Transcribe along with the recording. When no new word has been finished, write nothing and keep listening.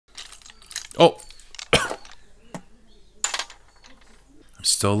Oh! I'm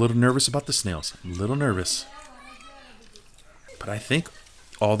still a little nervous about the snails. A little nervous. But I think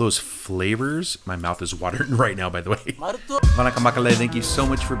all those flavors, my mouth is watering right now, by the way. Vanakkam Makale, thank you so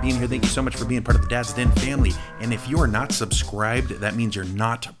much for being here. Thank you so much for being part of the Dad's Den family. And if you are not subscribed, that means you're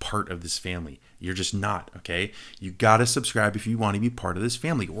not part of this family. You're just not, okay? You gotta subscribe if you want to be part of this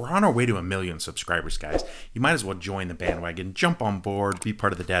family. We're on our way to 1 million subscribers, guys. You might as well join the bandwagon, jump on board, be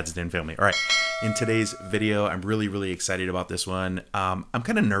part of the Dad's Den family. All right, in today's video, I'm really excited about this one. I'm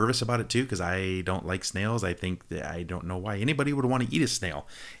kind of nervous about it too because I don't like snails. I think that I don't know why anybody would want to eat a snail.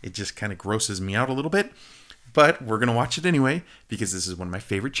 It just kind of grosses me out a little bit. But we're going to watch it anyway because this is one of my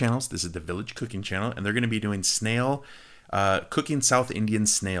favorite channels. This is the Village Cooking Channel, and they're going to be doing snail, cooking South Indian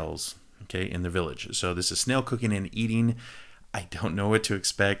snails, okay, in the village. So this is snail cooking and eating. I don't know what to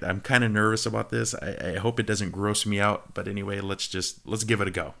expect. I'm kind of nervous about this. I hope it doesn't gross me out. But anyway, let's give it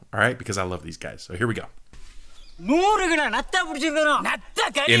a go, all right? Because I love these guys. So here we go.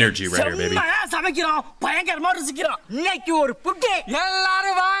 Energy right here, baby.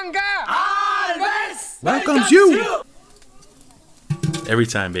 Welcomes you. Every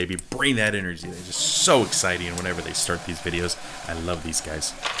time, baby. Bring that energy. They're just so exciting whenever they start these videos. I love these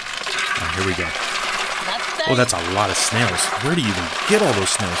guys. Oh, here we go. Oh, that's a lot of snails. Where do you even get all those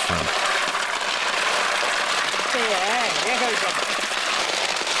snails from?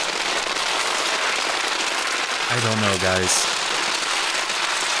 I don't know, guys.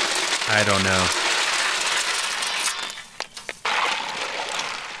 I don't know.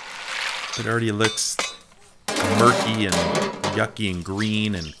 It already looks murky and yucky and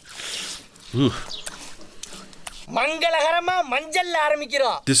green and... Ooh.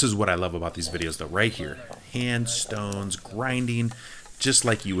 This is what I love about these videos, though, right here. Hand stones, grinding, just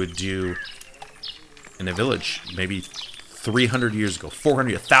like you would do in a village, maybe 300 years ago,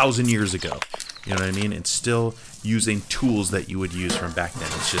 400, 1,000 years ago. You know what I mean? And still using tools that you would use from back then.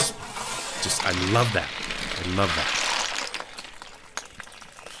 It's just I love that. I love that.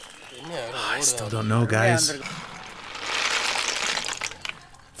 I still don't know, guys.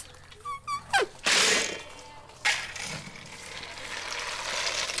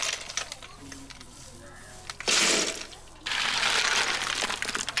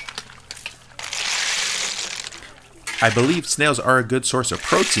 I believe snails are a good source of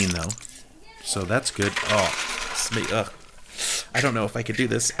protein, though. So that's good. Oh, I don't know if I could do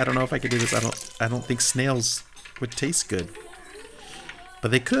this. I don't know if I could do this. I don't think snails would taste good. But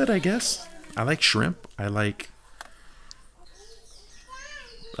they could, I guess. I like shrimp. I like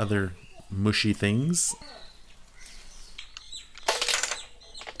other mushy things.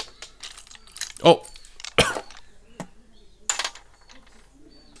 Oh!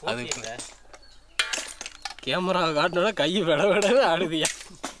 Camera காட்டனோட கை வெடவெடன்னு ஆடுதியா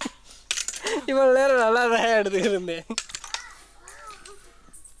இவ்வளவு நேரம் நல்லா தான் எடுத்துட்டு இருந்தேன்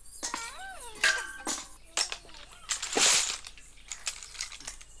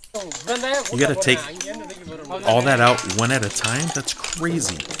You gotta take all that out one at a time? That's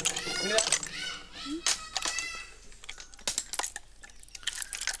crazy.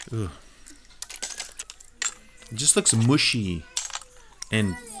 Ugh. It just looks mushy and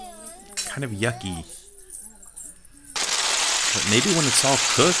kind of yucky. But maybe when it's all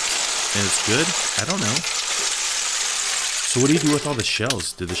cooked and it's good, I don't know. So what do you do with all the shells?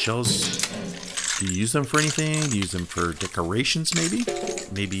 Do you use them for anything? Do you use them for decorations maybe?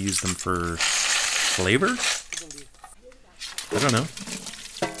 Maybe use them for flavor? I don't know.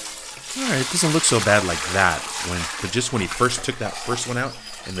 Alright, it doesn't look so bad like that. But just when he first took that first one out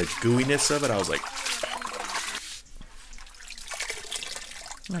and the gooiness of it, I was like...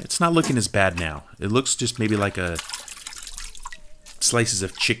 Right, it's not looking as bad now. It looks just maybe like a... slices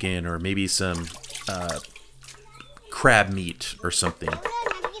of chicken or maybe some crab meat or something.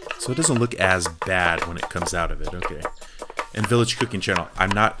 So it doesn't look as bad when it comes out of it. Okay. And Village Cooking Channel, I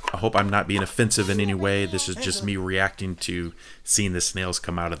hope I'm not being offensive in any way. This is just me reacting to seeing the snails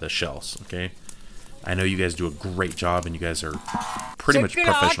come out of the shells, okay? I know you guys do a great job and you guys are pretty much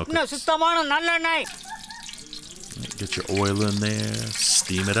professional cooks. Get your oil in there.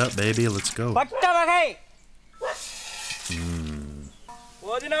 Steam it up, baby. Let's go.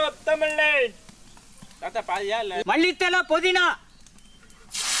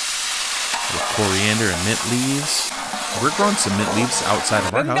 With coriander and mint leaves. We're growing some mint leaves outside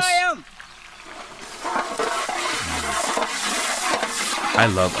of our house. I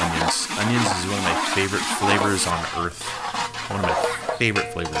love onions. Onions is one of my favorite flavors on earth. One of my favorite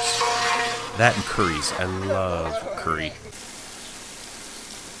flavors. That and curries. I love curry.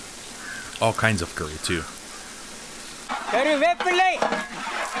 All kinds of curry too.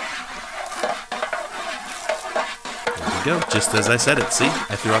 you go. Just as I said it. See?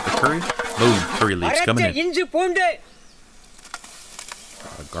 I threw out the curry. Boom. Curry leaves coming in.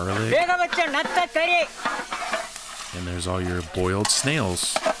 Garlic. And there's all your boiled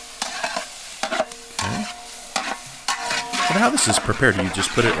snails. Okay. I wonder how this is prepared. Do you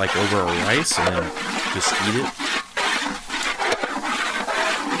just put it like over a rice and then just eat it?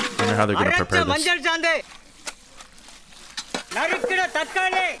 I wonder how they're going to prepare this.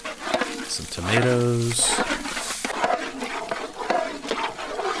 Some tomatoes.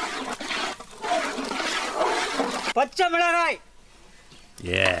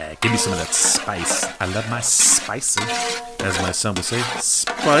 Yeah, give me some of that spice. I love my spicy. As my son would say,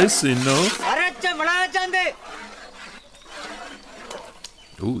 spicy, no?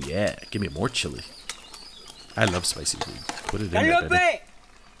 Ooh, yeah. Give me more chili. I love spicy food. Put it in there, baby.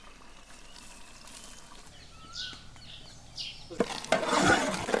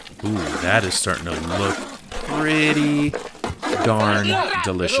 Ooh, that is starting to look pretty darn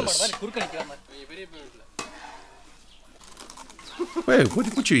delicious. Wait,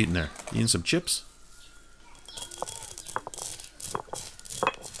 what you eating there? You eating some chips?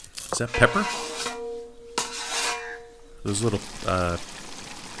 Is that pepper? Those little,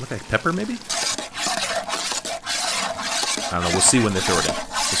 look like pepper, maybe? I don't know. We'll see when they throw it in.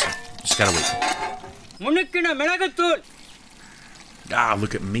 Just gotta wait. Ah,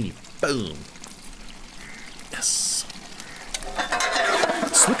 look at me. Boom. Yes.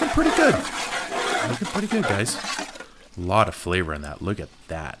 It's looking pretty good. Looking pretty good, guys. A lot of flavor in that. Look at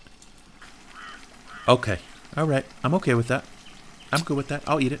that. Okay. All right. I'm okay with that. I'm good with that.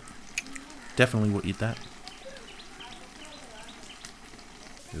 I'll eat it. Definitely will eat that.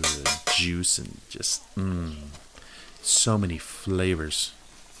 The juice and just, so many flavors.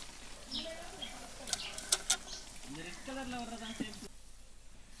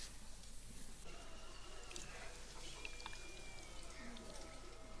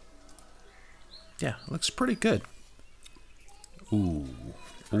 Yeah, looks pretty good. Ooh.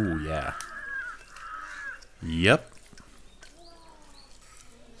 Ooh, yeah. Yep.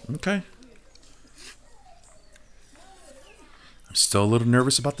 Okay. I'm still a little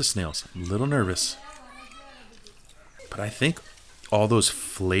nervous about the snails. A little nervous. But I think all those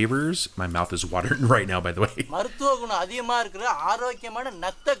flavors, my mouth is watering right now, by the way.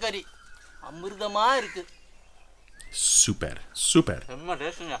 Super. Super.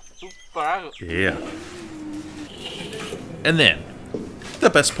 Yeah. And then, the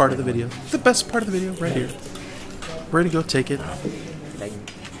best part of the video. The best part of the video, right here. We're going to go take it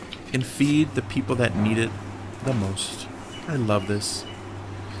and feed the people that need it the most. I love this.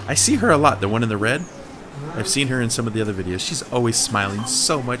 I see her a lot, the one in the red. I've seen her in some of the other videos. She's always smiling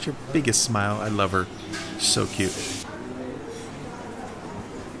so much. Her biggest smile. I love her. She's so cute.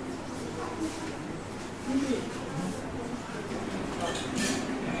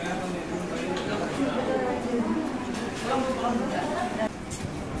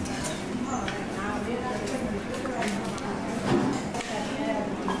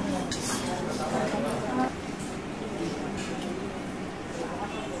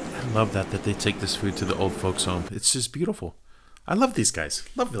 Love that they take this food to the old folks home. It's just beautiful. I love these guys.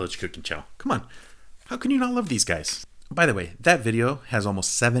 Love Village Cooking Channel. Come on. How can you not love these guys? By the way, that video has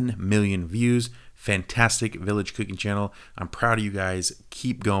almost 7 million views. Fantastic Village Cooking Channel. I'm proud of you guys.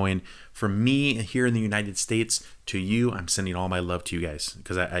 Keep going. From me here in the United States to you, I'm sending all my love to you guys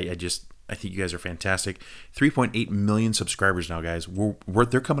because I think you guys are fantastic. 3.8 million subscribers now, guys.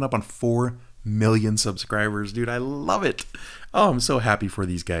 They're coming up on 4 million subscribers, dude. I love it. Oh, I'm so happy for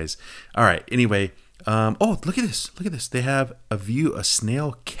these guys. All right. Anyway, oh, look at this. Look at this. They have a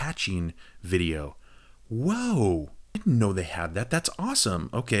snail catching video. Whoa. I didn't know they had that. That's awesome.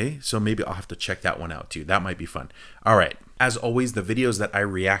 Okay, so maybe I'll have to check that one out too. That might be fun. All right. As always, the videos that I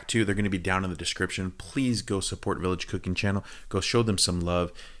react to, they're going to be down in the description. Please go support Village Cooking Channel. Go show them some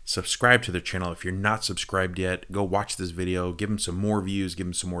love. Subscribe to their channel. If you're not subscribed yet, go watch this video. Give them some more views. Give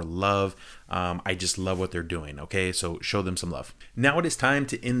them some more love. I just love what they're doing, okay? So show them some love. Now it is time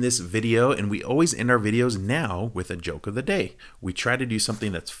to end this video, and we always end our videos now with a joke of the day. We try to do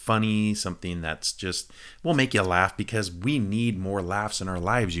something that's funny, something that's just will make you laugh, because we need more laughs in our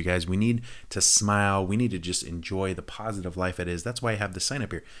lives, you guys. We need to smile. We need to just enjoy the positive life it is. That's why I have the sign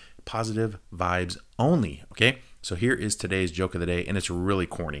up here. Positive vibes only, okay? So here is today's joke of the day, and it's really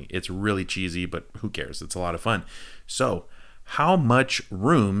corny. It's really cheesy, but who cares? It's a lot of fun. So, how much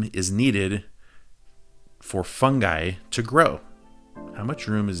room is needed for fungi to grow? How much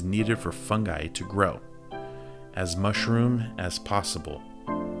room is needed for fungi to grow? As mushroom as possible.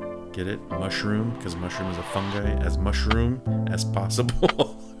 Get it? Mushroom, because mushroom is a fungi. As mushroom as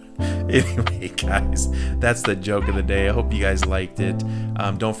possible. Anyway, guys, that's the joke of the day. I hope you guys liked it.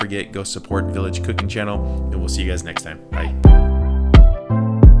 Don't forget, go support Village Cooking Channel, and we'll see you guys next time. Bye.